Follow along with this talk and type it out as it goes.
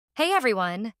Hey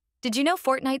everyone! Did you know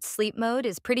Fortnite's sleep mode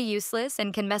is pretty useless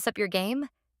and can mess up your game?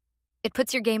 It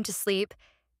puts your game to sleep,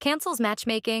 cancels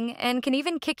matchmaking, and can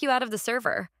even kick you out of the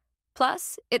server.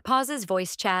 Plus, it pauses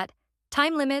voice chat,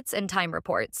 time limits, and time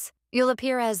reports. You'll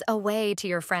appear as away to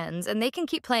your friends, and they can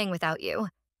keep playing without you.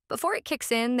 Before it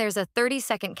kicks in, there's a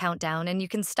 30-second countdown, and you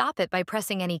can stop it by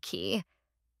pressing any key.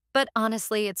 But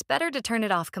honestly, it's better to turn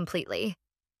it off completely.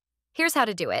 Here's how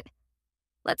to do it.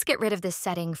 Let's get rid of this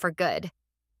setting for good.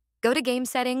 Go to Game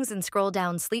Settings and scroll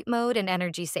down Sleep Mode and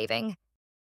Energy Saving.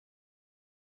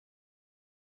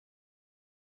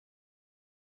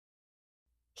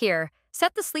 Here,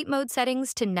 set the sleep mode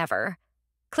settings to Never.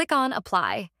 Click on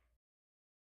Apply.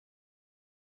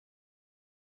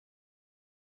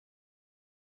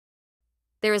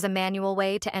 There is a manual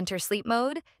way to enter sleep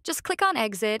mode. Just click on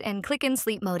Exit and click in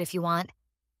sleep mode if you want.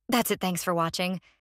 That's it, thanks for watching.